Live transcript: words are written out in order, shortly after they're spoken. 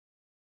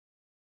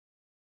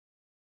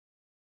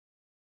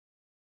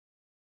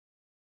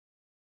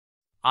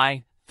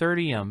I,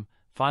 30M,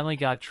 finally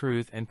got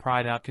truth and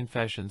pried out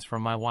confessions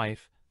from my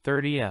wife,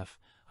 30F,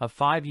 of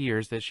 5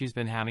 years that she's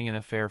been having an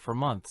affair for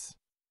months.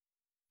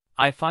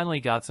 I finally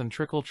got some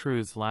trickle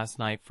truths last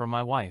night from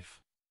my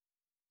wife.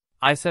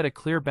 I set a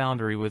clear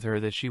boundary with her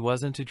that she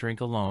wasn't to drink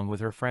alone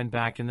with her friend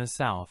back in the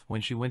South when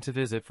she went to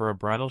visit for a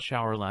bridal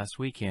shower last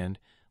weekend.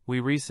 We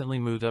recently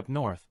moved up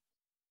north.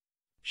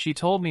 She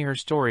told me her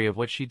story of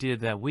what she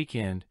did that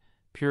weekend,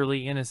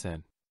 purely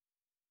innocent.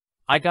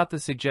 I got the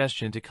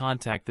suggestion to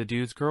contact the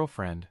dude's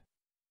girlfriend.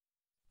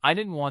 I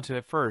didn't want to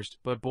at first,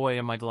 but boy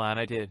am I glad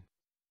I did.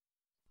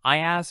 I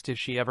asked if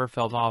she ever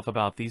felt off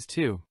about these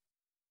two.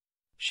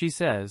 She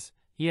says,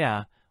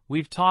 yeah,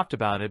 we've talked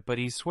about it, but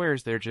he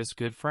swears they're just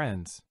good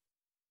friends.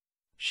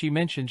 She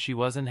mentioned she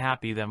wasn't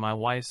happy that my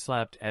wife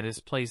slept at his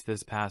place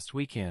this past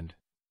weekend.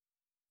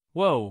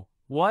 Whoa,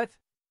 what?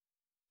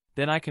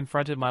 Then I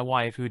confronted my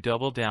wife, who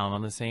doubled down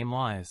on the same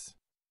lies.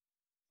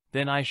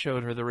 Then I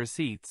showed her the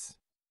receipts.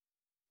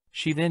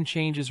 She then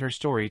changes her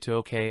story to,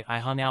 okay, I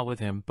hung out with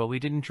him, but we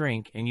didn't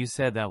drink, and you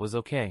said that was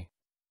okay.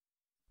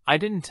 I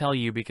didn't tell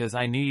you because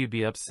I knew you'd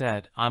be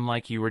upset. I'm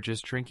like, you were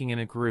just drinking in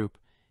a group.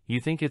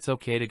 You think it's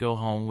okay to go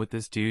home with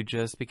this dude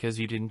just because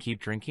you didn't keep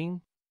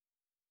drinking?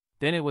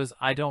 Then it was,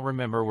 I don't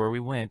remember where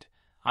we went.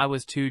 I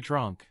was too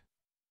drunk.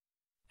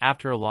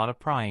 After a lot of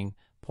prying,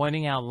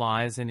 pointing out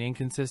lies and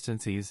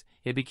inconsistencies,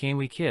 it became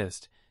we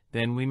kissed.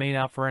 Then we made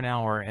out for an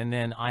hour, and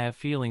then I have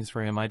feelings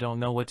for him I don't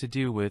know what to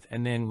do with,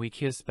 and then we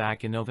kissed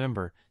back in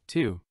November,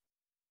 too.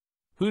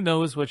 Who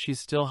knows what she's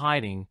still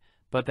hiding,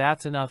 but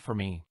that's enough for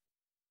me.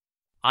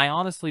 I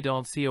honestly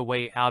don't see a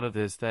way out of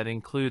this that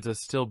includes us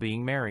still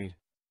being married.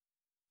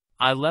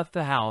 I left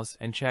the house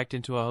and checked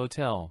into a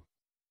hotel.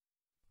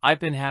 I've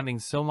been having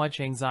so much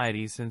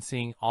anxiety since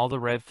seeing all the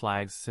red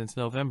flags since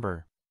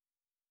November.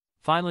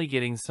 Finally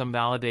getting some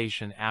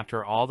validation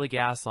after all the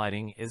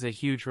gaslighting is a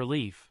huge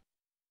relief.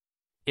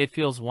 It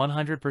feels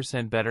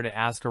 100% better to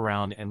ask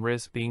around and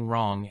risk being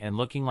wrong and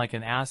looking like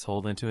an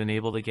asshole than to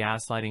enable the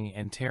gaslighting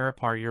and tear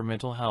apart your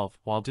mental health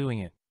while doing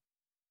it.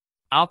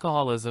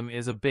 Alcoholism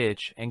is a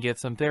bitch, and get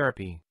some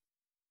therapy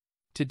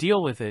to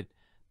deal with it,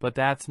 but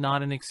that's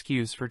not an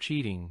excuse for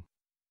cheating.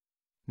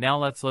 Now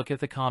let's look at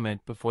the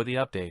comment before the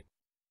update.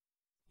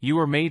 You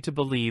were made to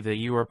believe that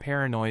you are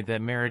paranoid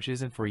that marriage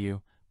isn't for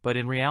you, but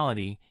in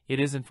reality, it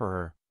isn't for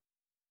her.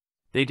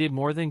 They did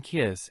more than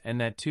kiss, and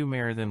that too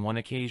more than one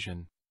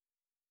occasion.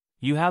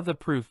 You have the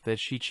proof that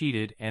she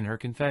cheated and her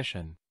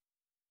confession.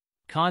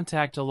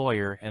 Contact a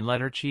lawyer and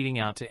let her cheating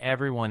out to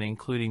everyone,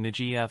 including the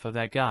GF of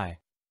that guy.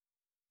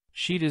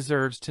 She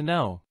deserves to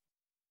know.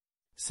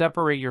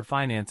 Separate your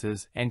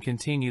finances and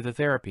continue the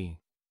therapy.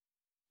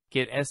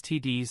 Get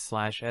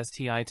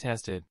STDs/STI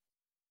tested.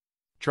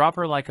 Drop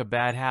her like a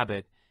bad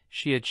habit.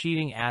 She a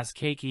cheating ass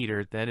cake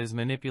eater that is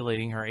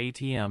manipulating her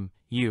ATM,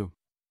 you.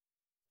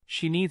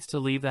 She needs to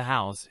leave the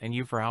house and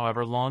you for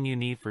however long you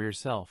need for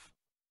yourself.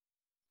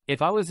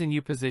 If I was in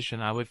your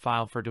position, I would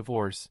file for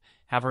divorce,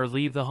 have her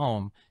leave the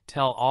home,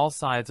 tell all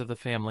sides of the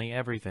family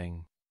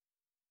everything.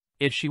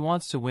 If she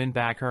wants to win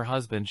back her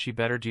husband, she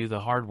better do the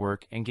hard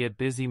work and get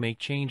busy, make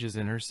changes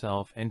in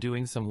herself and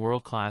doing some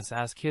world-class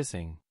ass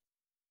kissing.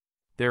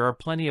 There are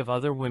plenty of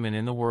other women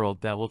in the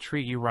world that will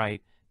treat you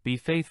right. Be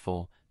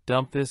faithful,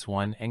 dump this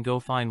one and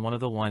go find one of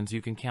the ones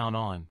you can count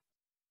on.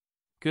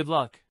 Good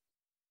luck.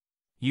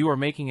 You are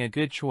making a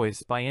good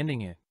choice by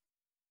ending it.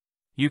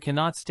 You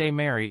cannot stay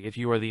married if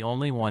you are the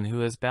only one who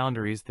has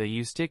boundaries that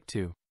you stick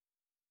to.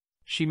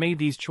 She made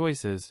these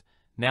choices,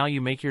 now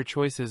you make your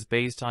choices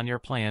based on your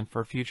plan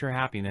for future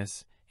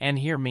happiness, and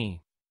hear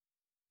me.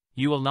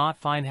 You will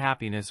not find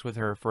happiness with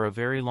her for a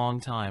very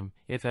long time,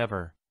 if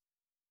ever.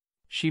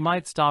 She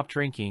might stop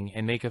drinking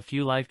and make a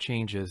few life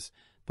changes,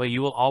 but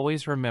you will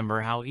always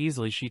remember how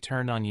easily she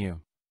turned on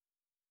you.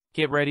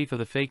 Get ready for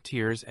the fake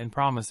tears and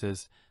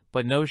promises,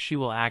 but know she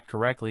will act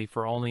correctly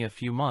for only a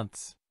few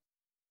months.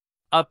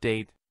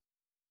 Update.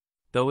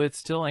 Though it's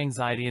still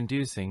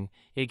anxiety-inducing,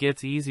 it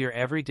gets easier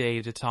every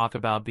day to talk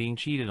about being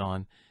cheated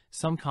on.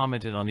 Some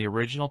commented on the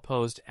original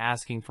post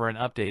asking for an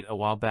update a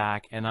while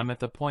back, and I'm at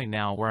the point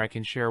now where I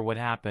can share what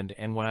happened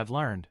and what I've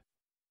learned.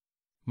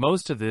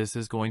 Most of this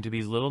is going to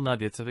be little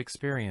nuggets of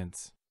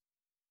experience.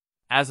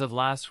 As of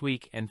last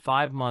week and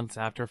 5 months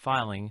after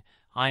filing,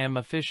 I am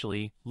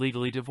officially,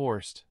 legally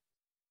divorced.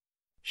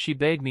 She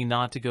begged me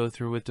not to go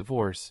through with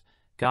divorce,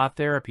 got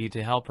therapy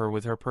to help her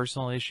with her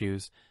personal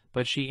issues,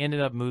 but she ended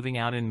up moving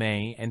out in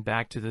May and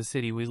back to the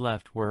city we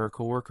left where her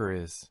coworker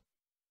is.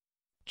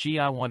 Gee,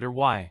 I wonder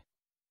why.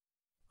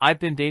 I've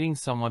been dating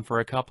someone for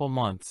a couple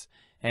months,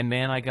 and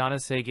man, I gotta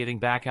say, getting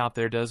back out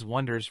there does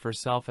wonders for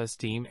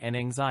self-esteem and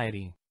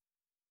anxiety.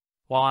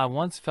 While I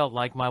once felt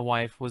like my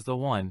wife was the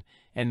one,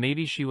 and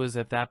maybe she was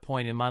at that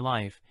point in my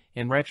life,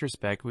 in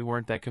retrospect we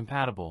weren't that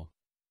compatible.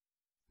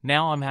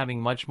 Now I'm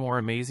having much more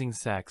amazing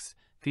sex,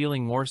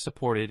 feeling more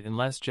supported and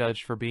less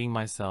judged for being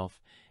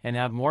myself, and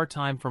have more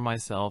time for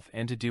myself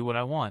and to do what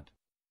I want.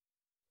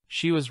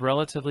 She was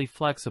relatively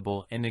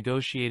flexible in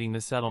negotiating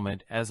the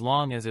settlement as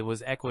long as it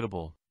was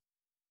equitable.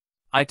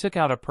 I took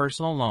out a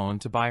personal loan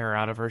to buy her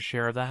out of her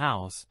share of the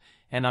house,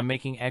 and I'm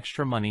making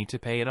extra money to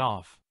pay it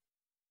off.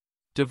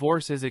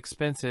 Divorce is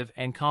expensive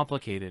and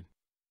complicated.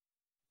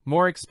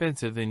 More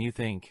expensive than you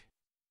think.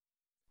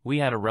 We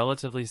had a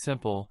relatively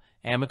simple,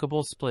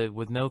 amicable split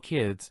with no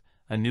kids,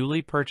 a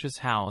newly purchased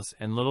house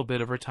and little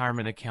bit of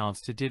retirement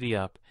accounts to divvy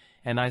up,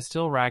 and I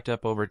still racked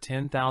up over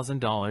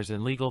 $10,000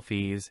 in legal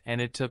fees, and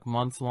it took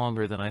months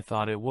longer than I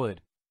thought it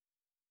would.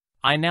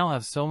 I now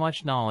have so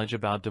much knowledge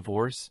about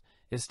divorce,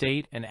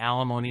 estate and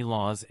alimony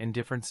laws in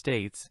different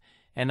states,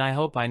 and I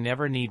hope I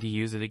never need to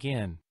use it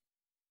again.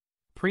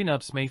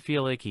 Prenups may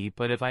feel icky,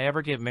 but if I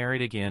ever get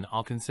married again,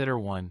 I'll consider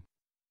one.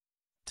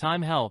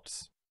 Time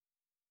helps.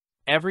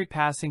 Every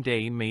passing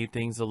day made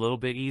things a little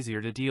bit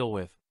easier to deal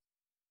with.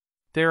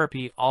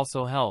 Therapy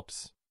also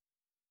helps.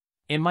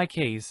 In my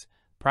case,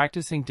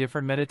 practicing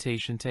different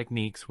meditation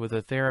techniques with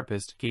a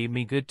therapist gave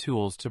me good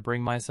tools to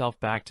bring myself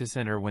back to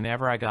center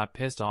whenever I got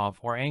pissed off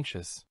or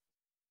anxious.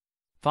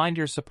 Find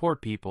your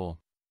support people.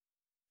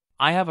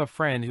 I have a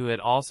friend who had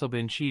also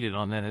been cheated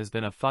on that has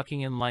been a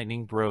fucking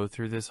enlightening bro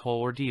through this whole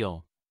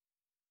ordeal.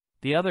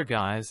 The other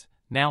guy's,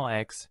 now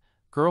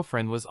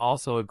ex-girlfriend was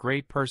also a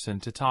great person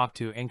to talk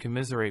to and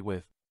commiserate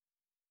with.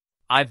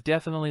 I've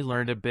definitely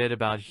learned a bit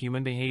about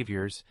human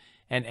behaviors,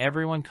 and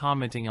everyone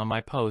commenting on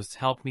my posts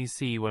helped me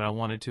see what I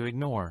wanted to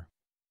ignore.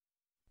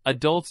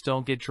 Adults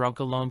don't get drunk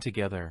alone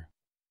together.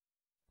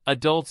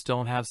 Adults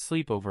don't have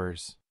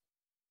sleepovers.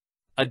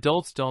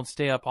 Adults don't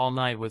stay up all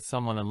night with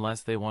someone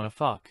unless they want to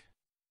fuck.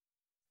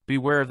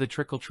 Beware of the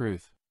trickle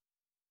truth.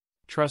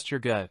 Trust your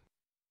gut.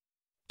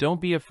 Don't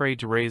be afraid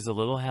to raise a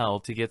little hell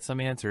to get some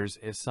answers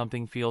if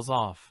something feels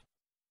off.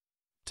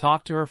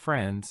 Talk to her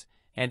friends,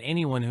 and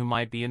anyone who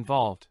might be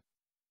involved.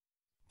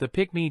 The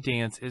pick-me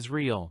dance is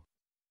real.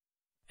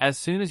 As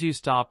soon as you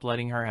stop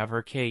letting her have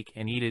her cake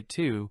and eat it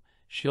too,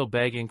 she'll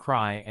beg and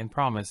cry and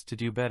promise to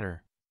do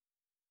better.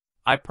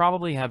 I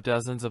probably have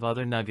dozens of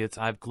other nuggets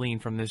I've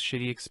gleaned from this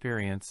shitty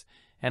experience,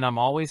 and I'm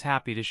always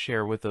happy to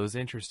share with those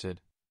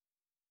interested.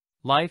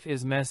 Life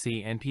is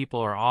messy and people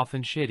are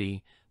often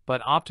shitty,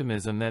 but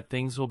optimism that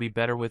things will be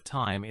better with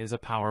time is a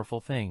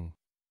powerful thing.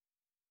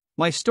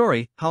 My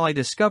story, how I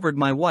discovered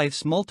my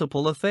wife's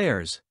multiple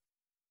affairs.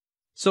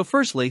 So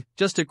firstly,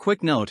 just a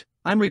quick note,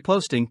 I'm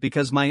reposting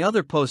because my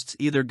other posts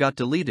either got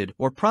deleted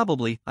or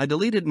probably I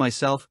deleted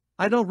myself,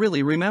 I don't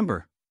really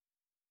remember.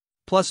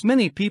 Plus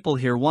many people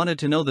here wanted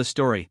to know the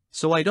story,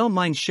 so I don't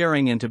mind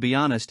sharing, and to be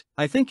honest,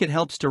 I think it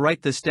helps to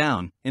write this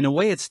down. In a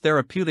way it's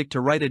therapeutic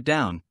to write it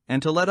down,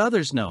 and to let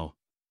others know.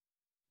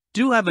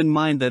 Do have in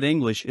mind that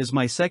English is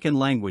my second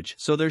language,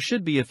 so there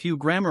should be a few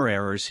grammar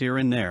errors here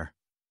and there.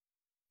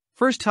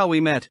 First, how we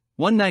met.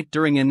 One night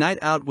during a night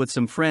out with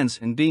some friends,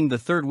 and being the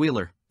third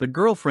wheeler, the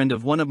girlfriend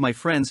of one of my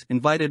friends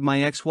invited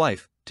my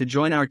ex-wife to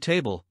join our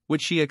table,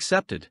 which she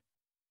accepted.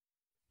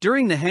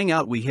 During the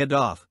hangout we hit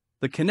off.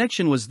 The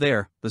connection was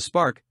there, the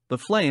spark, the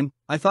flame.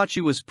 I thought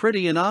she was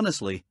pretty and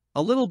honestly,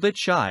 a little bit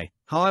shy.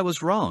 How I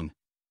was wrong.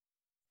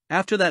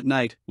 After that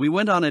night, we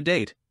went on a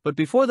date, but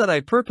before that I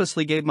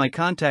purposely gave my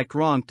contact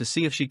wrong to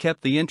see if she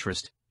kept the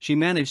interest. She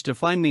managed to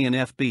find me in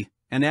FB,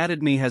 and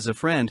added me as a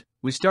friend.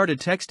 We started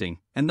texting,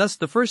 and thus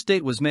the first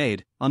date was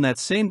made. On that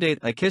same date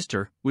I kissed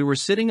her. We were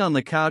sitting on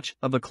the couch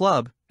of a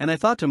club, and I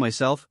thought to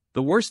myself,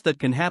 the worst that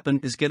can happen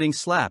is getting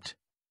slapped.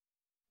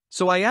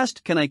 So I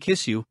asked, "Can I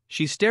kiss you?"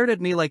 She stared at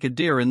me like a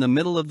deer in the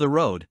middle of the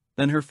road,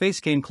 then her face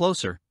came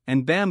closer,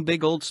 and bam,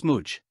 big old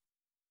smooch.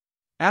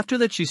 After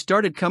that she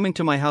started coming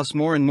to my house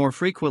more and more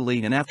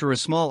frequently, and after a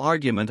small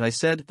argument I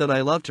said that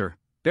I loved her.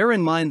 Bear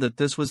in mind that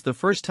this was the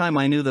first time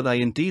I knew that I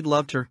indeed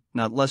loved her,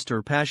 not lust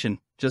or passion,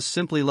 just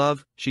simply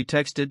love. She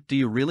texted, "Do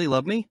you really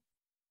love me?"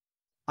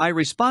 I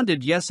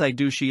responded, "Yes I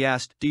do." She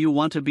asked, "Do you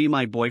want to be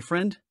my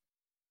boyfriend?"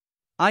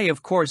 I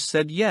of course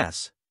said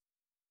yes.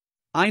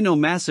 I know,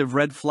 massive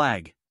red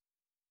flag.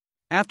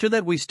 After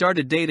that we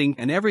started dating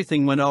and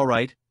everything went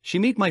alright. She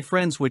met my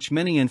friends, which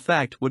many in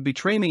fact would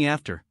betray me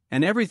after,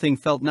 and everything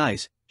felt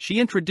nice. She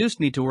introduced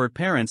me to her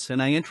parents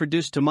and I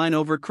introduced to mine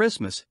over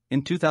Christmas,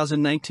 in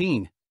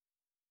 2019.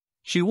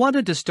 She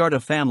wanted to start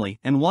a family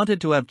and wanted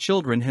to have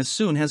children as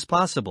soon as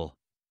possible.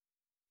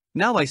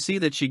 Now I see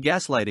that she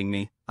gaslighting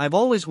me. I've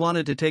always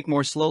wanted to take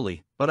more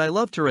slowly, but I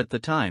loved her at the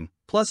time,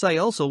 plus I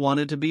also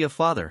wanted to be a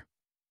father.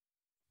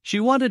 She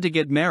wanted to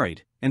get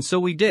married, and so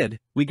we did.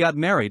 We got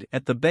married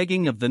at the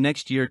beginning of the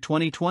next year,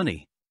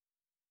 2020.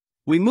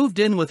 We moved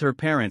in with her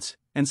parents,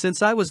 and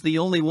since I was the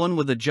only one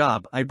with a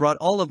job, I brought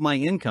all of my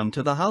income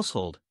to the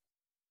household.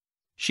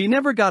 She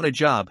never got a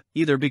job,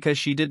 either because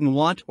she didn't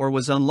want or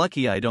was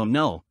unlucky, I don't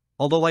know,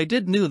 although I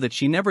did know that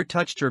she never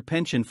touched her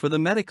pension for the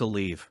medical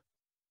leave.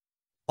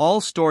 All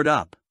stored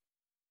up.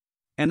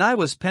 And I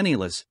was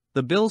penniless.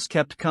 The bills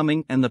kept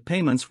coming and the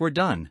payments were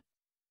done.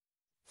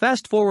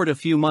 Fast forward a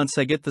few months,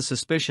 I get the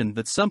suspicion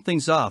that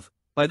something's off.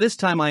 By this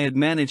time I had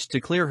managed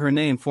to clear her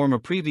name from a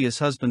previous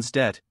husband's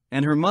debt,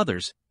 and her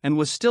mother's, and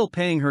was still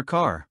paying her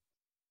car.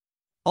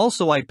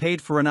 Also I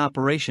paid for an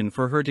operation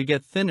for her to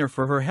get thinner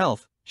for her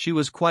health. She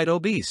was quite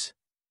obese.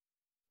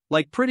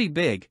 Like pretty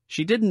big.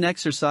 She didn't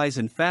exercise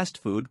and fast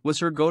food was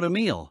her go-to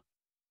meal.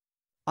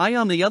 I,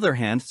 on the other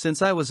hand,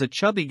 since I was a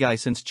chubby guy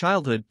since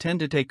childhood, tend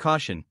to take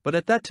caution, but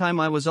at that time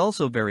I was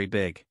also very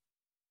big.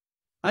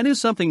 I knew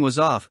something was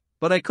off,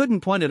 but I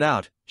couldn't point it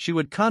out. She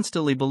would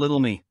constantly belittle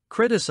me,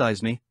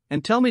 criticize me,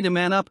 and tell me to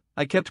man up.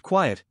 I kept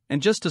quiet,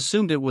 and just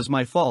assumed it was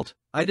my fault.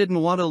 I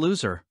didn't want to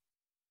lose her.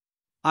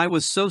 I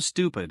was so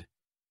stupid.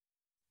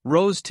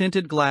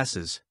 Rose-tinted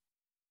glasses.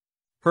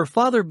 Her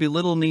father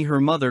belittled me, her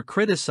mother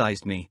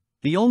criticized me.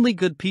 The only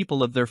good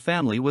people of their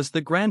family was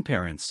the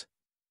grandparents.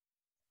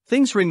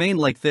 Things remained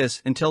like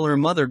this until her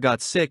mother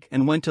got sick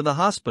and went to the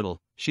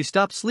hospital. She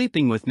stopped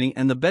sleeping with me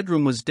and the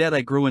bedroom was dead.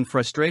 I grew in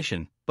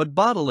frustration, but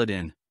bottled it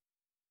in.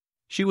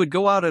 She would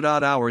go out at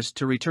odd hours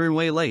to return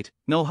way late,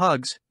 no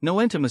hugs, no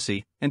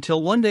intimacy,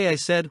 until one day I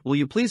said, "Will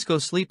you please go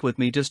sleep with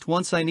me just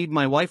once? I need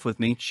my wife with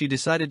me." She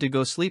decided to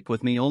go sleep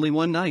with me only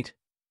one night.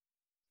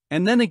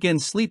 And then again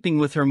sleeping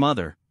with her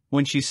mother.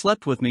 When she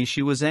slept with me,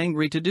 she was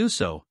angry to do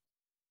so.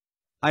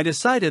 I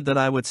decided that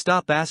I would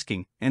stop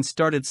asking, and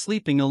started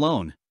sleeping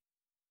alone.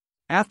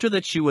 After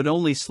that, she would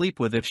only sleep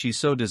with if she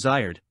so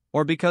desired,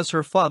 or because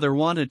her father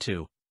wanted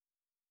to.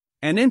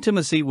 And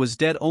intimacy was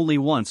dead only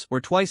once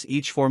or twice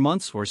each 4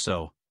 months or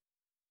so.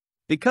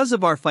 Because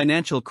of our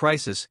financial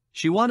crisis,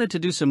 she wanted to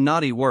do some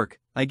naughty work.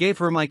 I gave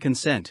her my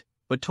consent,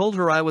 but told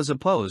her I was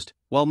opposed,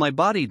 while my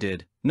body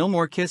did. No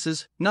more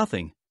kisses,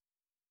 nothing.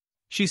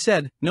 She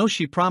said no,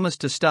 she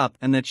promised to stop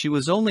and that she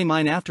was only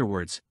mine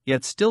afterwards,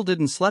 yet still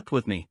didn't sleep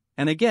with me,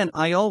 and again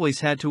I always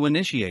had to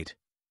initiate.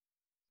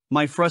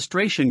 My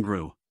frustration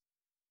grew.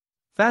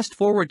 Fast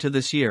forward to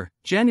this year,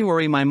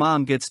 January, my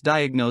mom gets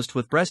diagnosed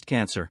with breast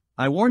cancer.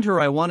 I warned her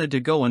I wanted to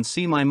go and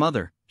see my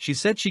mother. She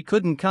said she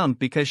couldn't come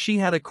because she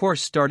had a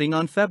course starting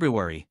on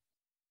February.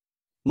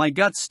 My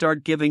guts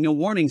start giving a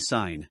warning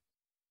sign.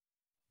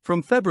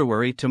 From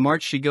February to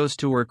March she goes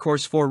to her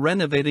course for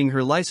renovating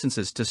her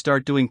licenses to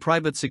start doing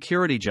private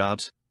security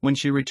jobs. When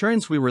she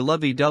returns we were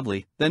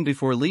lovey-dovey, then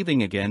before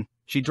leaving again,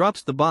 she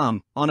drops the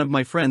bomb. One of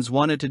my friends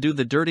wanted to do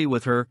the dirty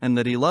with her and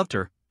that he loved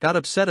her, got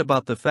upset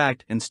about the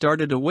fact and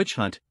started a witch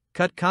hunt,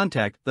 cut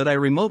contact. That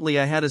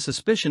I had a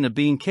suspicion of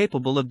being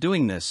capable of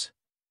doing this.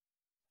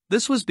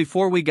 This was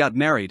before we got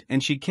married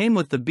and she came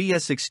with the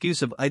BS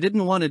excuse of "I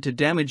didn't want it to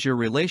damage your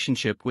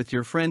relationship with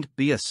your friend."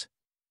 BS.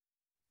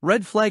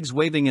 Red flags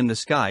waving in the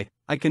sky.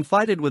 I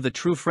confided with a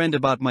true friend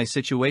about my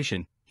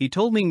situation. He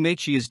told me, "Mate,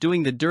 she is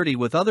doing the dirty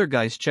with other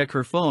guys. Check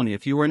her phone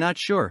if you are not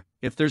sure.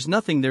 If there's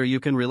nothing there, you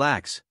can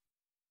relax."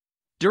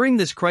 During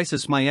this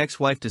crisis my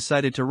ex-wife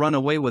decided to run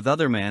away with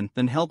other man,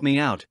 then help me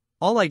out.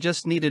 All I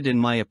just needed, in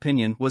my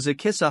opinion, was a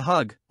kiss, a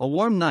hug, a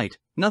warm night,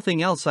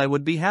 nothing else. I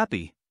would be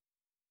happy.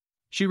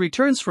 She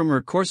returns from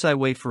her course. I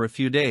wait for a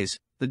few days.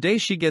 The day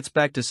she gets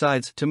back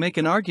decides to make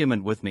an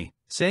argument with me,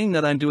 saying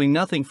that I'm doing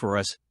nothing for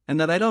us, and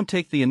that I don't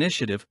take the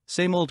initiative.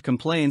 Same old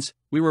complaints.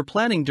 We were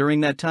planning during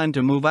that time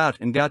to move out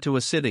and got to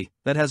a city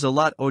that has a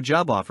lot of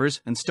job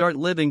offers and start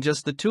living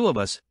just the two of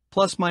us,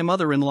 plus my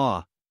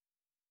mother-in-law.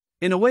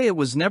 In a way it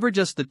was never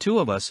just the two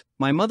of us.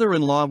 My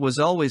mother-in-law was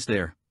always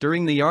there.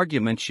 During the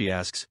argument she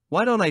asks,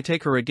 "Why don't I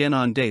take her again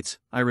on dates?"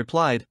 I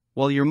replied,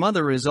 "Well, your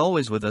mother is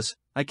always with us.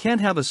 I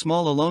can't have a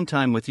small alone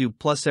time with you.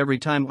 Plus every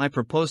time I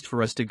proposed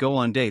for us to go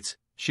on dates,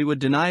 she would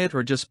deny it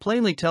or just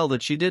plainly tell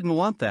that she didn't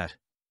want that."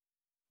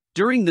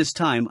 During this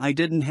time I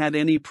didn't had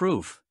any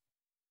proof.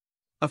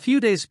 A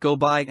few days go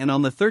by and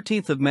on the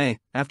 13th of May,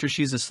 after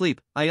she's asleep,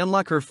 I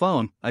unlock her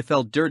phone. I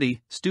felt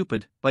dirty,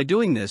 stupid, by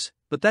doing this,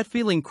 but that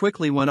feeling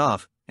quickly went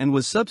off, and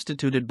was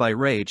substituted by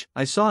rage.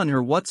 I saw in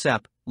her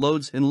WhatsApp,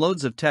 loads and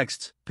loads of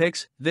texts,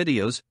 pics,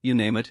 videos, you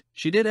name it,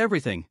 she did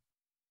everything.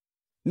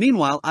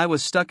 Meanwhile I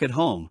was stuck at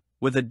home,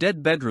 with a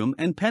dead bedroom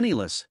and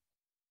penniless.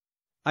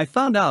 I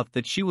found out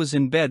that she was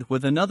in bed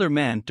with another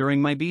man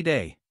during my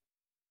B-day.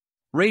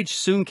 Rage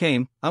soon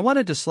came. I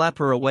wanted to slap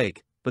her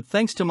awake, but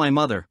thanks to my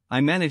mother,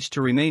 I managed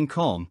to remain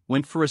calm.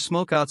 Went for a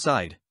smoke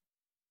outside.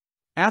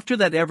 After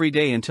that, every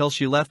day until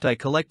she left, I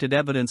collected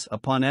evidence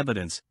upon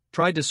evidence,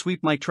 tried to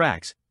sweep my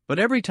tracks, but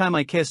every time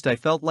I kissed I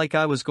felt like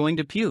I was going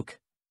to puke.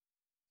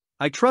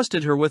 I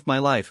trusted her with my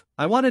life.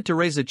 I wanted to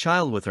raise a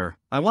child with her.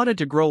 I wanted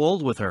to grow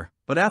old with her,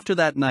 but after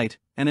that night,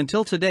 and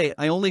until today,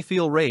 I only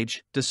feel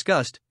rage,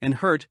 disgust, and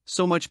hurt,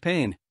 so much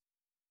pain.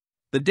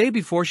 The day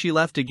before she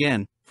left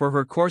again, for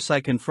her course,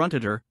 I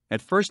confronted her.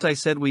 At first I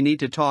said, "We need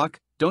to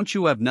talk. Don't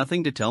you have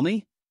nothing to tell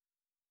me?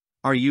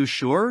 Are you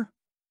sure?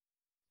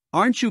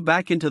 Aren't you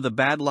back into the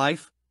bad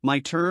life, my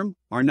term,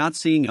 are not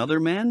seeing other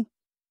men?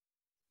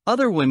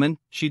 Other women?"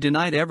 She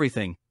denied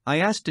everything. I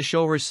asked to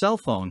show her cell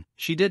phone.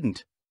 She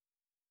didn't.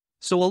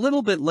 So a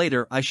little bit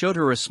later I showed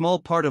her a small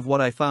part of what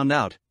I found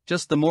out,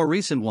 just the more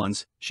recent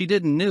ones. She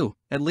didn't knew,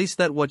 at least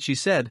that what she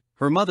said.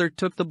 Her mother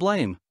took the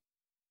blame.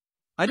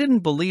 I didn't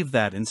believe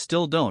that and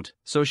still don't,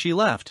 so she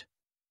left.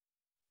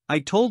 I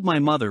told my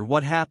mother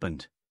what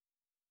happened.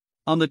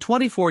 On the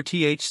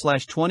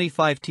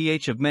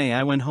 24th/25th of May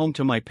I went home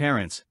to my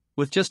parents,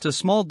 with just a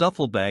small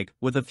duffel bag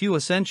with a few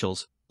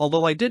essentials,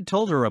 although I did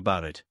told her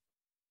about it.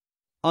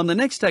 On the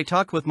next I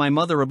talked with my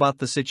mother about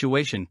the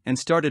situation and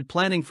started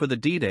planning for the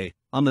D-Day.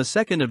 On the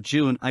 2nd of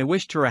June I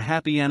wished her a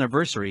happy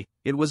anniversary.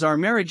 It was our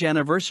marriage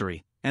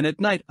anniversary. and at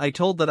night I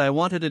told that I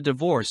wanted a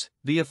divorce,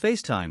 via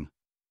FaceTime.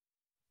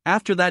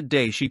 After that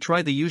day she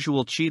tried the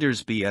usual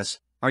cheaters BS,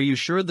 "Are you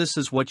sure this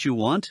is what you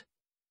want?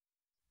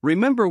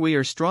 Remember we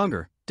are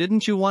stronger,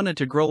 didn't you want it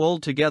to grow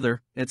old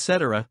together,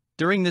 etc."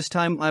 During this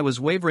time I was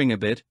wavering a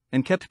bit,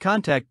 and kept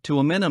contact to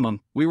a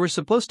minimum. We were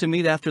supposed to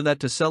meet after that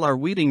to sell our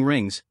wedding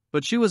rings,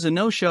 but she was a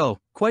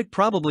no-show. Quite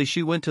probably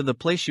she went to the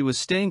place she was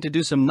staying to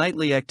do some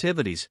nightly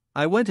activities.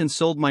 I went and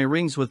sold my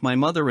rings with my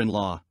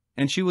mother-in-law,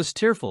 and she was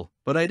tearful,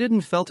 but I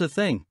didn't felt a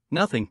thing,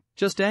 nothing,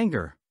 just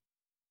anger.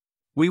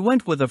 We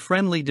went with a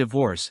friendly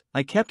divorce.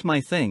 I kept my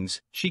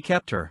things, she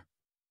kept her.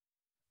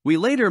 We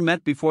later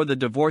met before the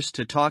divorce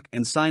to talk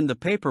and sign the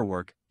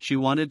paperwork. She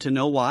wanted to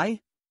know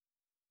why?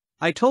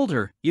 I told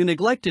her, "You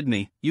neglected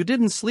me, you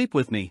didn't sleep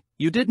with me,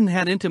 you didn't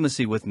had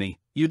intimacy with me,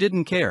 you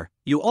didn't care,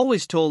 you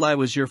always told I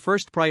was your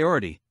first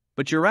priority,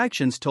 but your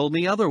actions told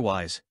me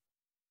otherwise."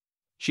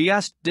 She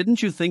asked,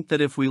 "Didn't you think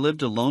that if we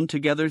lived alone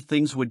together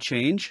things would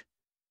change?"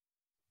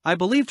 I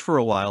believed for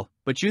a while,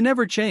 but you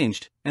never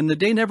changed, and the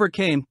day never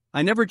came.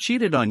 I never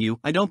cheated on you,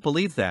 I don't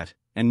believe that,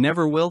 and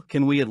never will.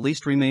 Can we at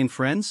least remain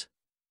friends?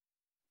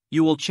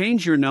 You will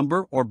change your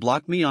number or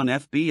block me on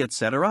FB,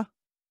 etc.?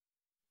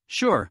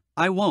 Sure,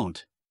 I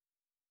won't.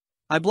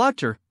 I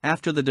blocked her.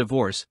 After the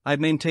divorce,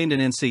 I've maintained an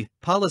NC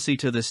policy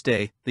to this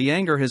day. The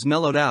anger has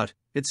mellowed out,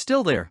 it's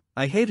still there.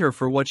 I hate her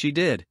for what she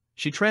did.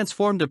 She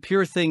transformed a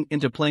pure thing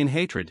into plain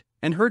hatred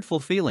and hurtful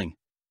feeling.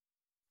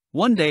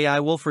 One day I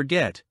will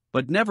forget,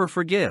 but never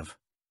forgive.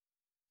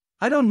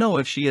 I don't know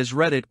if she has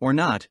read it or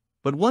not,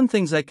 but one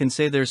thing's I can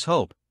say, there's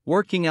hope.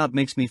 Working out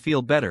makes me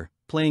feel better,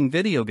 playing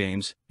video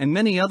games, and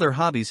many other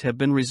hobbies have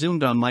been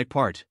resumed on my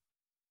part.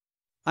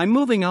 I'm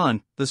moving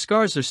on, the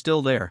scars are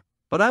still there,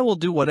 but I will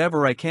do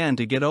whatever I can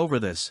to get over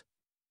this.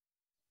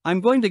 I'm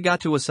going to go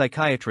to a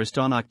psychiatrist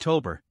on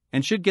October,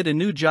 and should get a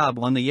new job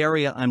on the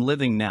area I'm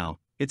living now.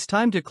 It's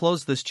time to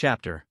close this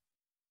chapter.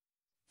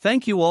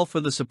 Thank you all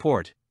for the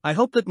support. I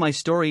hope that my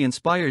story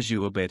inspires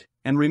you a bit,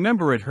 and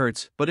remember it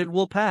hurts, but it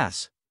will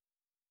pass.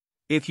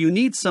 If you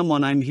need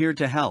someone, I'm here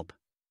to help.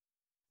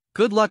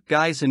 Good luck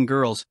guys and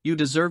girls, you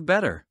deserve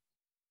better.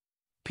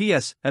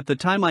 P.S. At the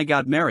time I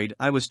got married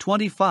I was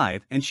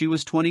 25 and she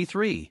was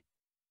 23.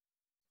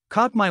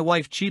 Caught my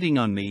wife cheating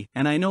on me,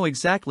 and I know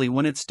exactly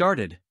when it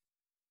started.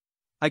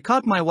 I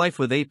caught my wife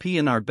with AP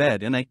in our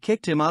bed and I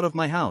kicked him out of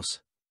my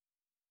house.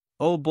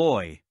 Oh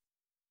boy.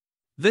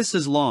 This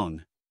is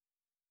long.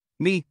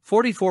 Me,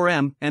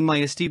 44M, and my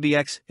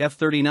STBX,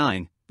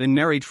 F39, been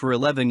married for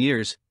 11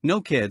 years,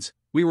 no kids.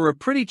 We were a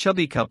pretty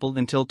chubby couple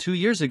until 2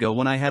 years ago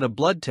when I had a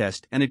blood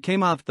test and it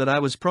came out that I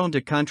was prone to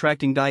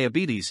contracting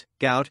diabetes,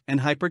 gout, and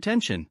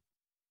hypertension.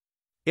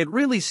 It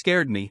really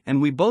scared me,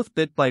 and we both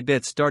bit by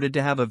bit started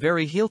to have a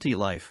very healthy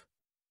life.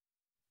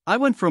 I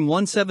went from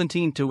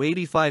 117 to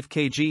 85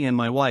 kg and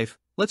my wife,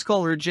 let's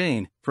call her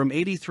Jane, from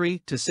 83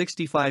 to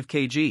 65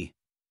 kg.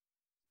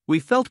 We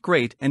felt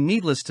great, and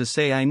needless to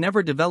say I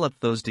never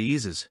developed those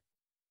diseases.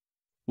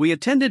 We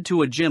attended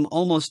to a gym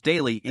almost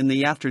daily in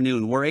the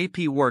afternoon where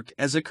AP worked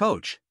as a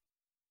coach.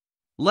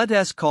 Let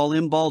us call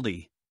him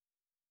Baldy.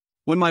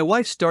 When my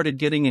wife started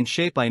getting in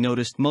shape I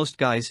noticed most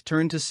guys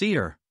turned to see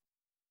her.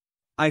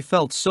 I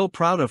felt so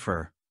proud of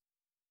her.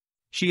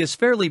 She is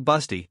fairly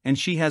busty and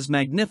she has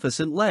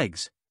magnificent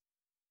legs.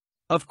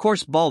 Of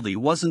course Baldy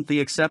wasn't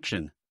the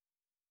exception.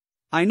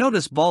 I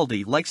notice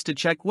Baldy likes to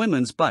check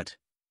women's butt.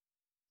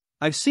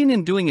 I've seen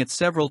him doing it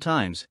several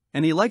times,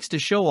 and he likes to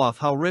show off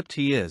how ripped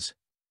he is.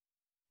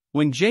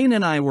 When Jane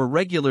and I were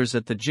regulars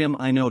at the gym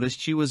I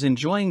noticed she was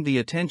enjoying the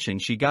attention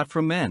she got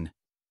from men.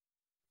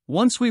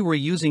 Once we were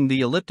using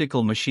the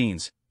elliptical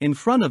machines, in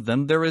front of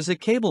them there is a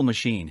cable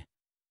machine.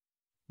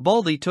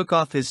 Baldy took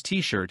off his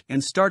t-shirt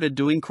and started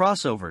doing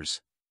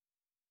crossovers.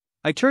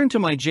 I turned to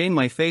my Jane,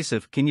 my face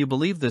of, "Can you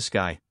believe this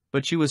guy?"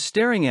 But she was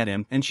staring at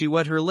him and she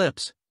wet her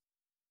lips.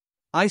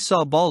 I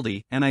saw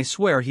Baldy and I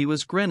swear he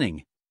was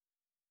grinning.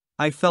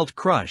 I felt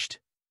crushed.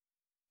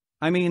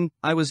 I mean,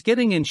 I was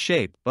getting in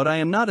shape, but I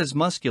am not as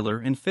muscular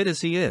and fit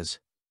as he is.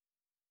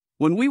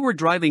 When we were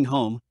driving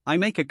home, I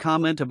make a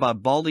comment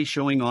about Baldy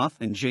showing off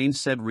and Jane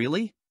said,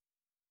 "Really?"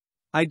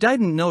 I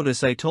didn't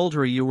notice. I told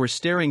her, "You were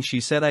staring." She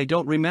said, "I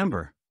don't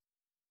remember."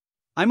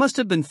 I must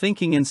have been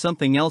thinking in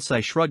something else.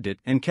 I shrugged it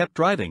and kept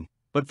driving,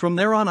 but from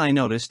there on I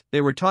noticed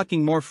they were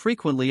talking more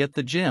frequently at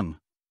the gym.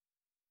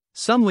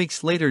 Some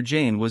weeks later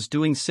Jane was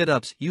doing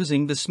sit-ups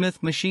using the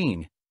Smith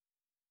machine.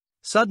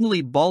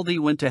 Suddenly Baldy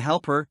went to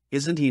help her.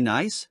 Isn't he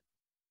nice?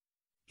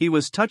 He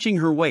was touching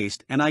her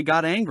waist and I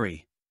got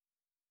angry.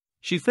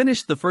 She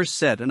finished the first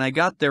set and I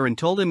got there and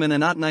told him in a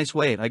not nice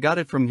way, "I got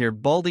it from here."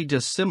 Baldy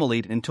just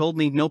simulated and told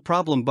me, "No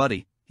problem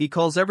buddy." He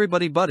calls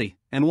everybody buddy,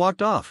 and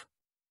walked off.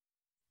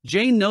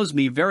 Jane knows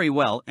me very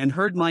well and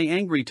heard my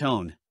angry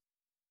tone.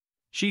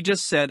 She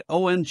just said,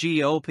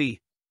 "OMGOP."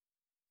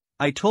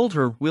 I told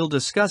her, "We'll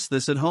discuss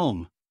this at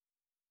home."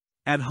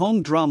 At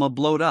home drama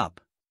blowed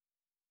up.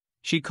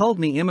 She called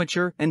me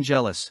immature and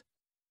jealous.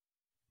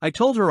 I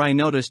told her I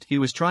noticed he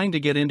was trying to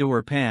get into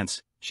her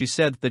pants. She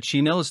said that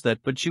she knows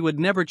that but she would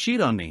never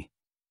cheat on me.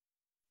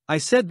 I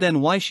said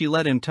then why she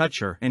let him touch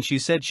her, and she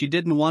said she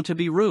didn't want to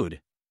be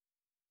rude.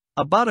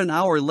 About an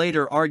hour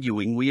later,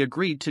 arguing, we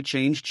agreed to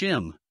change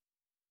gym.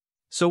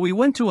 So we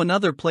went to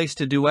another place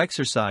to do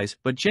exercise,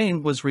 but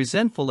Jane was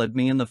resentful at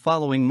me in the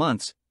following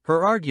months.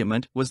 Her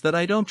argument was that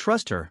I don't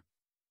trust her.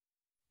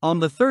 On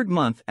the third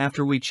month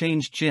after we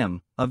changed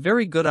gym, a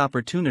very good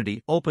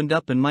opportunity opened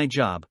up in my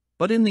job,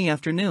 but in the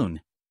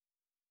afternoon.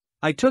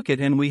 I took it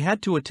and we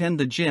had to attend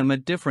the gym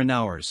at different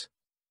hours.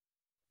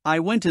 I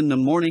went in the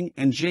morning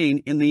and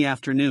Jane in the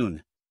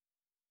afternoon.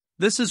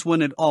 This is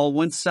when it all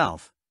went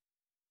south.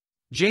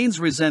 Jane's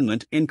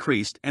resentment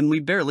increased and we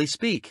barely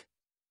speak.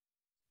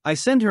 I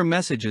send her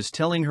messages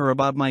telling her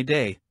about my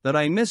day, that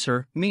I miss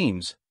her,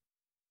 memes.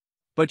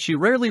 But she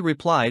rarely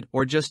replied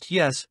or just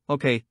yes,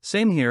 okay,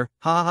 same here,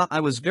 haha.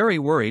 I was very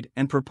worried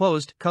and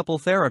proposed couple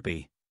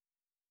therapy.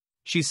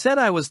 She said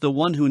I was the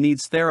one who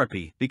needs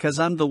therapy because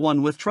I'm the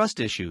one with trust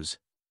issues.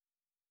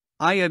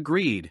 I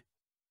agreed.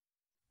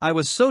 I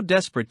was so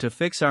desperate to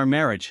fix our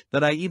marriage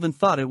that I even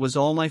thought it was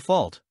all my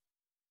fault.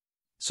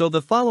 So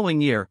the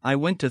following year I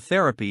went to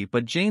therapy,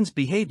 but Jane's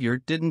behavior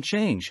didn't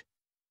change.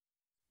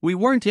 We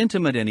weren't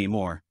intimate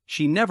anymore,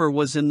 she never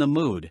was in the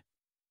mood.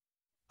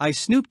 I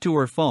snooped to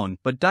her phone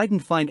but didn't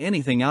find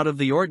anything out of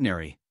the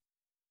ordinary.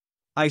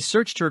 I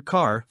searched her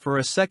car for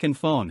a second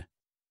phone.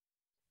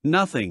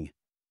 Nothing.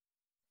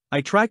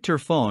 I tracked her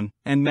phone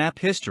and map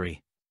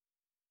history.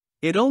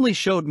 It only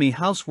showed me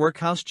house,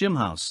 workhouse, gym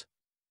house.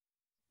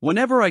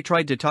 Whenever I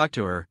tried to talk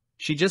to her,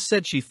 she just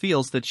said she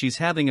feels that she's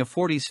having a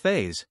 40s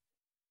phase.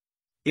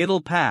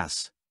 It'll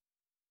pass.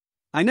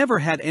 I never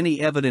had any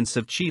evidence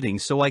of cheating,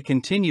 so I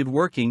continued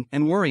working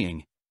and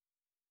worrying.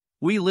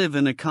 We live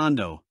in a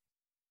condo.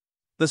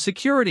 The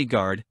security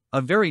guard,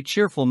 a very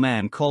cheerful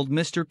man called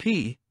Mr.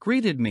 P,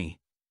 greeted me.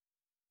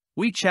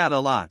 We chat a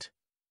lot.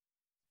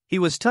 He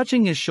was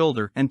touching his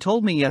shoulder and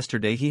told me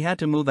yesterday he had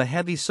to move a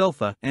heavy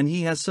sofa and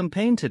he has some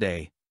pain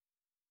today.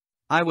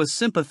 I was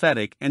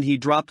sympathetic and he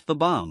dropped the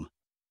bomb.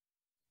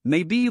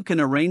 Maybe you can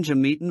arrange a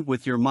meeting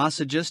with your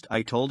massagist.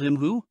 I told him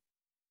who?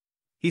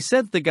 He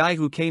said the guy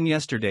who came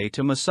yesterday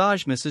to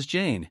massage Mrs.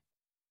 Jane.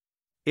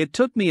 It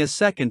took me a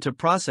second to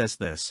process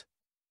this.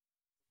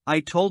 I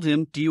told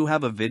him, do you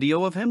have a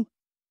video of him?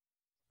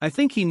 I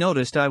think he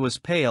noticed I was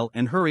pale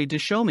and hurried to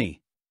show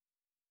me.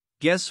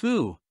 Guess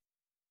who?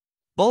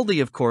 Baldy,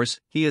 of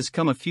course. He has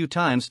come a few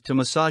times to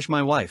massage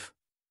my wife.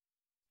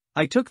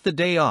 I took the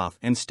day off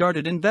and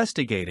started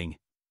investigating.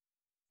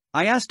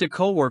 I asked a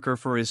coworker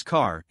for his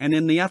car, and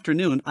in the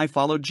afternoon I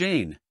followed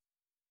Jane.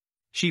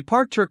 She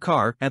parked her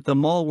car at the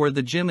mall where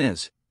the gym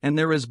is, and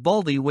there is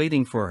Baldy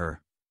waiting for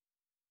her.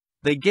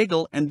 They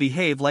giggle and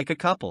behave like a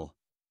couple.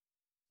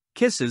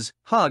 Kisses,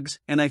 hugs,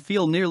 and I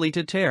feel nearly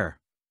to tear.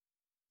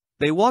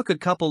 They walk a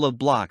couple of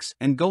blocks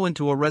and go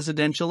into a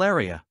residential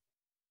area.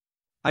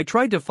 I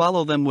tried to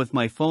follow them with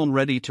my phone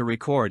ready to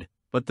record,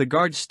 but the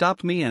guard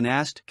stopped me and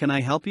asked, "Can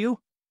I help you?"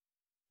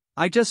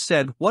 I just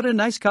said, "What a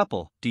nice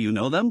couple, do you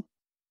know them?"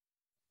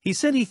 He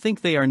said he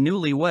thinks they are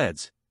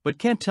newlyweds, but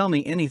can't tell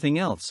me anything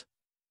else.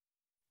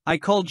 I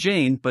called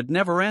Jane but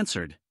never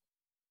answered.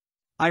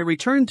 I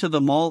returned to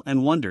the mall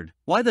and wondered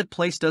why that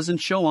place doesn't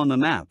show on the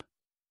map.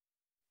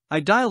 I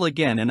dial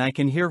again and I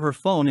can hear her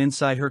phone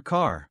inside her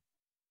car.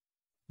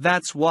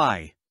 That's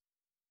why.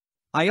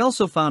 I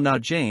also found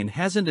out Jane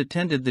hasn't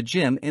attended the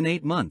gym in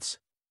 8 months.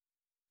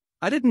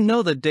 I didn't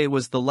know that day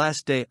was the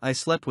last day I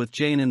slept with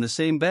Jane in the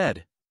same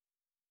bed.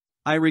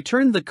 I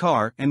returned the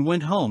car and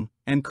went home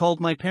and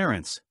called my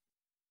parents.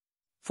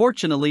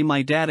 Fortunately,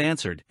 my dad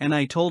answered and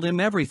I told him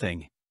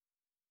everything.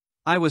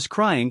 I was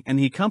crying and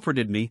he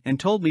comforted me and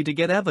told me to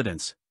get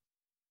evidence.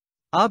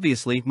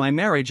 Obviously, my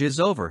marriage is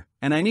over,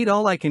 and I need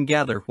all I can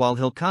gather while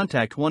he'll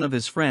contact one of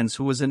his friends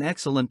who is an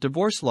excellent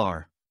divorce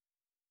lawyer.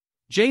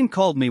 Jane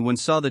called me when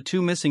saw the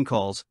 2 missing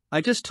calls.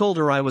 I just told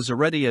her I was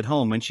already at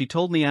home and she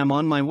told me I'm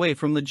on my way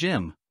from the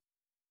gym.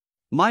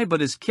 My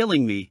butt is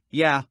killing me.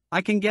 Yeah,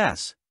 I can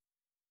guess.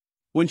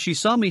 When she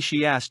saw me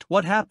she asked,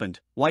 "What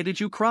happened? Why did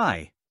you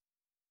cry?"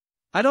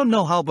 I don't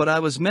know how, but I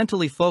was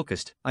mentally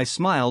focused. I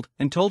smiled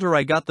and told her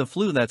I got the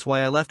flu, that's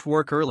why I left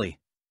work early.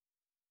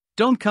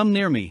 Don't come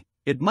near me,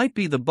 it might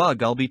be the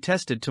bug, I'll be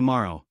tested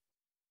tomorrow.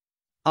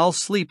 I'll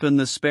sleep in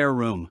the spare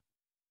room.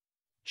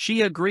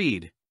 She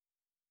agreed.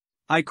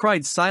 I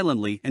cried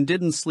silently and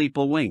didn't sleep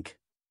a wink.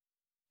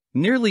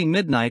 Nearly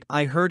midnight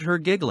I heard her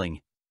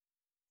giggling.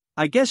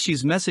 I guess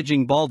she's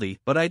messaging Baldy,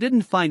 but I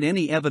didn't find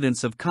any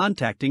evidence of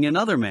contacting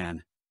another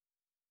man.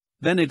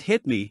 Then it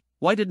hit me,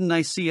 why didn't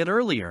I see it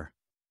earlier?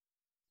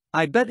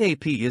 I bet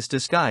AP is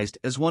disguised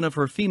as one of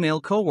her female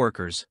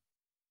co-workers.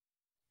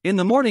 In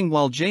the morning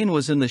while Jane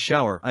was in the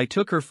shower, I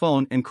took her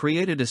phone and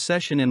created a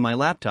session in my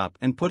laptop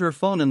and put her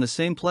phone in the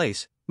same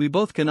place. We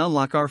both can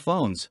unlock our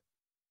phones.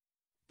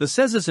 The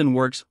session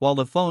works while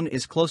the phone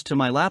is close to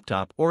my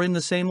laptop or in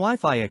the same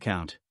Wi-Fi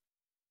account.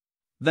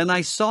 Then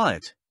I saw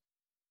it.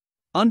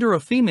 Under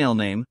a female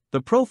name,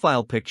 the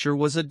profile picture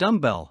was a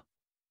dumbbell.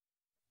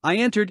 I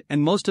entered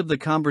and most of the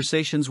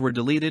conversations were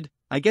deleted.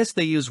 I guess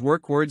they use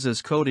work words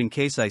as code in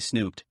case I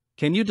snooped.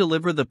 Can you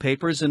deliver the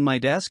papers in my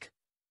desk?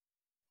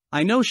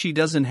 I know she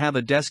doesn't have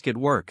a desk at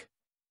work.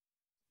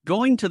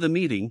 Going to the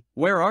meeting,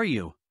 where are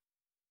you?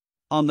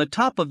 On the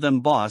top of them,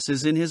 boss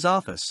is in his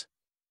office.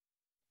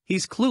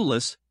 He's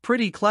clueless,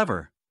 pretty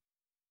clever.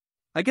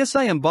 I guess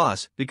I am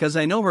boss because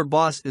I know her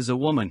boss is a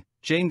woman.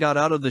 Jane got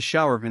out of the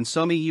shower and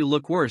saw me. You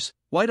look worse,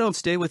 why don't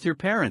stay with your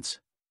parents?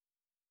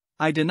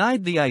 I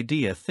denied the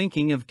idea,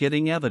 thinking of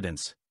getting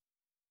evidence.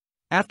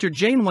 After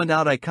Jane went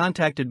out, I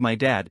contacted my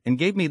dad and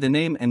gave me the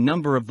name and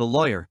number of the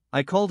lawyer.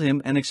 I called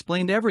him and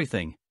explained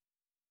everything.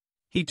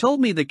 He told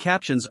me the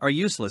captions are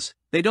useless,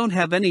 they don't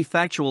have any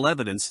factual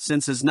evidence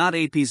since it's not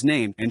AP's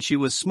name, and she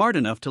was smart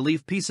enough to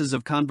leave pieces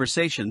of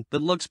conversation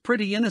that looks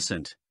pretty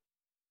innocent.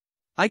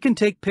 I can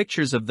take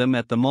pictures of them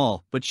at the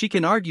mall, but she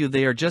can argue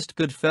they are just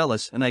good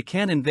fellas, and I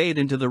can't invade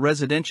into the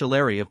residential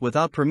area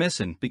without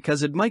permission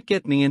because it might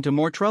get me into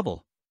more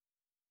trouble.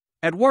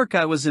 At work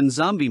I was in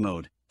zombie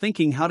mode,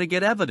 thinking how to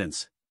get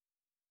evidence.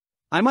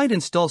 I might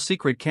install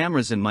secret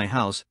cameras in my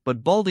house,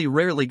 but Baldy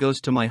rarely goes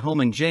to my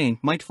home and Jane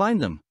might find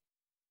them.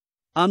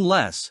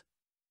 Unless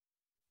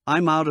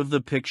I'm out of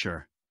the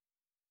picture.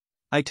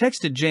 I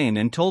texted Jane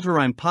and told her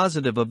I'm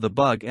positive of the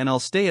bug and I'll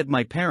stay at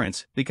my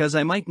parents' because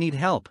I might need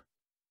help.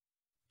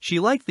 She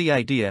liked the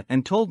idea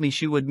and told me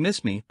she would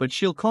miss me, but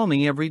she'll call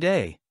me every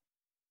day.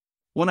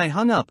 When I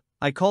hung up,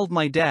 I called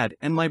my dad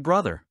and my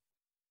brother.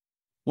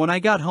 When I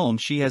got home,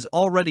 she has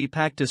already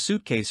packed a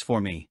suitcase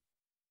for me.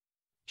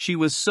 She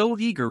was so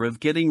eager of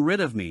getting rid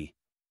of me.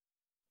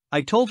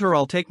 I told her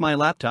I'll take my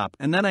laptop,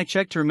 and then I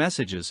checked her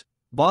messages.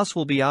 Boss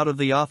will be out of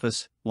the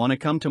office, wanna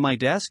come to my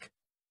desk?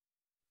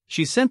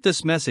 She sent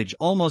this message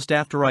almost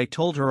after I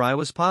told her I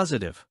was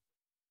positive.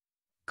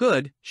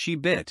 Good, she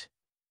bit.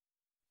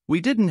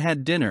 We didn't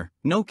had dinner,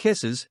 no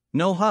kisses,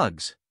 no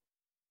hugs.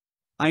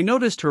 I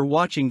noticed her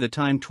watching the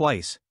time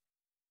twice.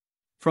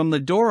 From the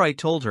door I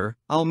told her,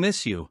 I'll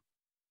miss you.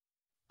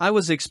 I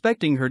was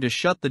expecting her to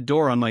shut the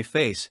door on my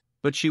face,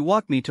 but she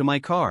walked me to my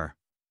car.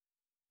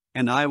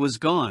 And I was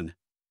gone.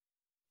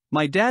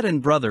 My dad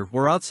and brother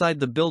were outside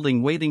the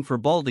building waiting for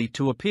Baldy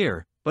to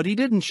appear, but he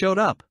didn't show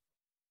up.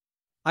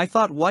 I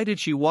thought, why did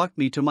she walk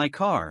me to my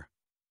car?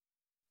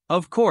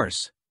 Of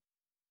course.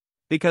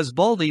 Because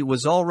Baldy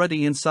was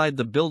already inside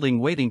the building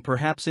waiting,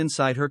 perhaps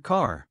inside her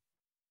car.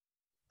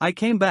 I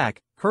came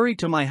back, hurried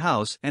to my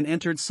house and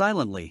entered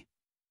silently.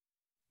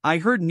 I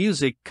heard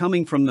music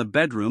coming from the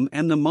bedroom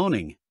and the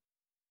moaning.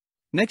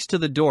 Next to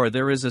the door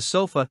there is a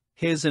sofa,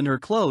 his and her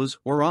clothes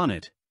were on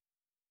it.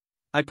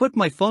 I put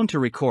my phone to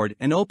record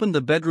and opened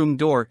the bedroom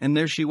door, and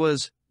there she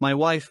was, my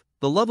wife,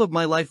 the love of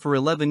my life for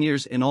 11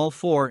 years in all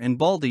four, and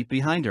Baldy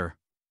behind her.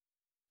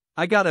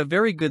 I got a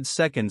very good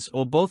seconds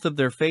of both of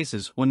their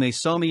faces when they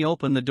saw me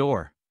open the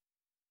door.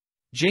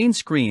 Jane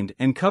screamed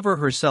and covered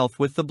herself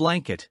with the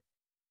blanket.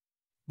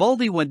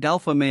 Baldy went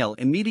alpha male,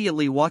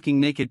 immediately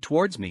walking naked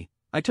towards me.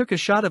 I took a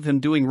shot of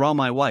him doing raw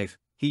my wife.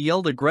 He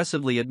yelled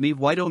aggressively at me,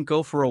 why don't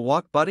go for a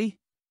walk, buddy?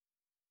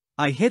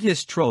 I hit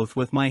his throat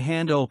with my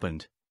hand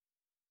opened.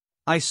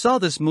 I saw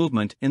this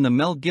movement in the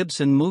Mel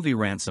Gibson movie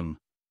Ransom.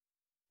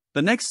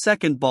 The next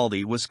second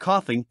Baldy was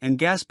coughing and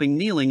gasping,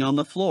 kneeling on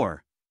the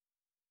floor.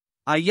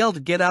 I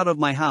yelled, get out of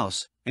my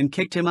house, and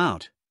kicked him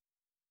out.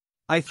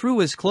 I threw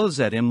his clothes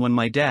at him when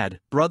my dad,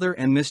 brother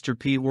and Mr.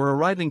 P were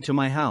arriving to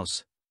my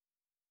house.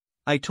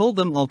 I told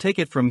them I'll take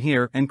it from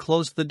here and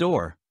closed the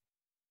door.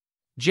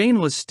 Jane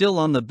was still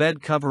on the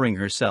bed covering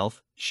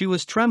herself, she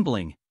was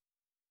trembling.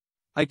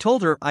 I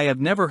told her, I have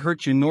never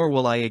hurt you, nor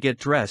will I. Get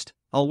dressed,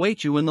 I'll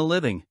wait you in the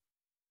living.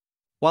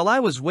 While I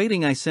was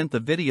waiting, I sent the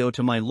video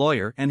to my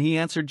lawyer and he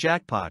answered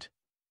jackpot.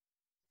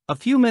 A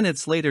few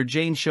minutes later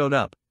Jane showed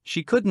up,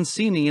 she couldn't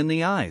see me in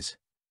the eyes.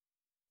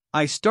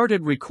 I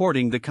started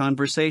recording the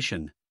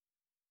conversation.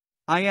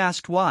 I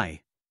asked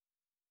why.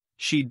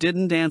 She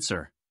didn't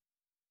answer.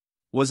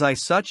 Was I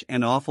such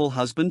an awful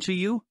husband to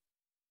you?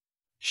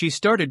 She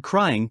started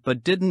crying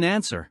but didn't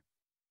answer.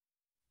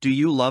 Do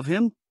you love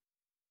him?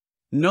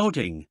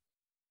 Noting.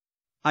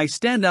 I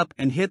stand up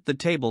and hit the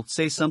table,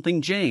 say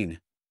something, Jane.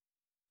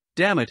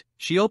 Damn it,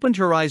 she opened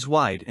her eyes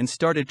wide and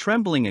started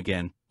trembling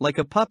again, like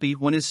a puppy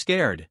when is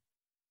scared.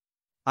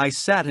 I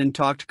sat and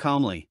talked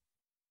calmly.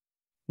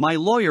 My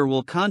lawyer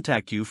will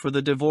contact you for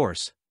the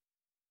divorce.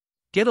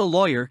 Get a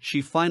lawyer,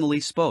 she finally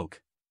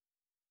spoke.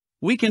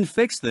 We can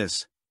fix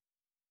this.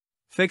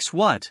 Fix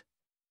what?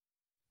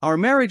 Our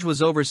marriage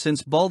was over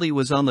since Baldy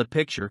was on the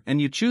picture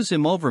and you choose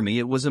him over me.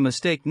 It was a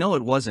mistake. No,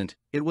 it wasn't,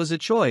 it was a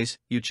choice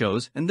you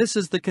chose, and this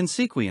is the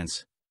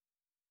consequence.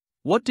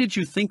 What did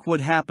you think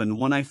would happen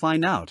when I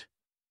find out?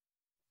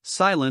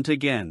 Silent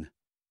again.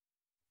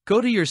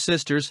 Go to your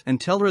sisters and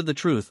tell her the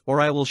truth,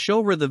 or I will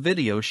show her the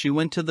video. She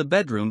went to the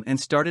bedroom and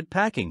started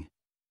packing.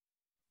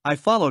 I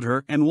followed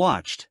her and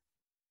watched.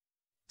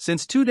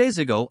 Since 2 days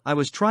ago I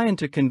was trying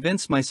to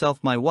convince myself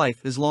my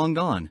wife is long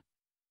gone.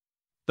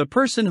 The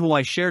person who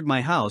I shared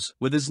my house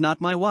with is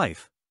not my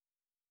wife.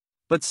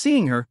 But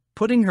seeing her,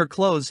 putting her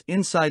clothes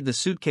inside the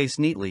suitcase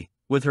neatly,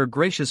 with her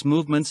gracious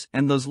movements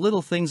and those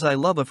little things I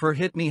love of her,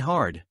 hit me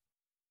hard.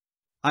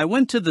 I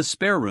went to the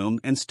spare room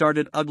and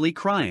started ugly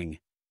crying.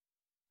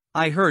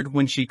 I heard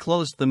when she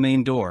closed the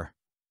main door.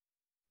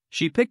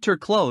 She picked her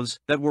clothes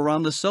that were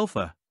on the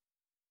sofa.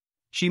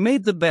 She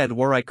made the bed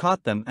where I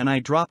caught them and I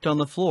dropped on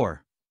the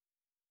floor.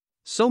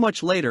 So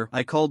much later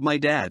I called my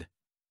dad.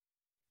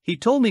 He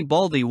told me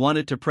Baldy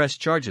wanted to press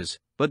charges,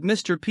 but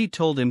Mr. P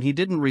told him he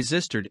didn't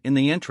register in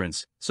the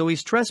entrance, so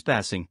he's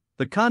trespassing,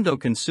 the condo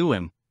can sue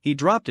him. He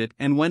dropped it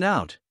and went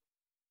out.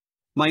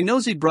 My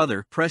nosy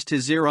brother pressed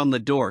his ear on the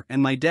door and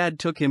my dad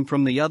took him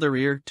from the other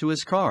ear to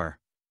his car.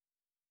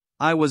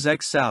 I was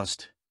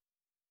exhausted.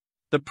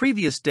 The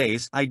previous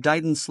days I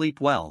didn't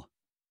sleep well.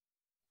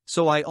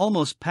 So I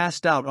almost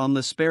passed out on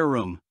the spare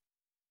room.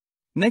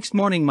 Next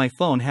morning my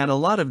phone had a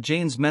lot of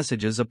Jane's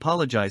messages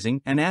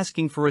apologizing and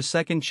asking for a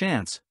second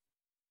chance.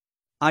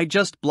 I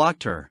just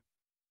blocked her.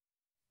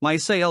 My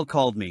SAL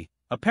called me.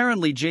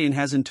 Apparently Jane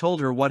hasn't told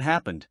her what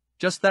happened,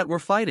 just that we're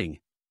fighting.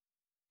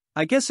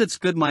 I guess it's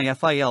good my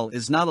FIL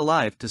is not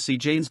alive to see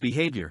Jane's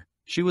behavior.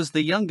 She was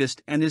the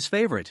youngest and his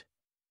favorite.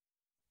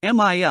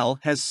 MIL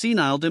has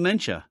senile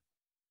dementia.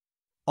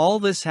 All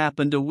this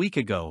happened a week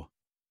ago.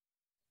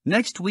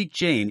 Next week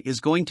Jane is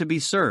going to be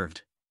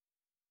served.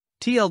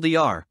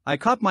 TLDR, I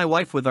caught my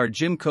wife with our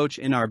gym coach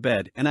in our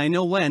bed and I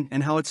know when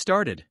and how it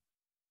started.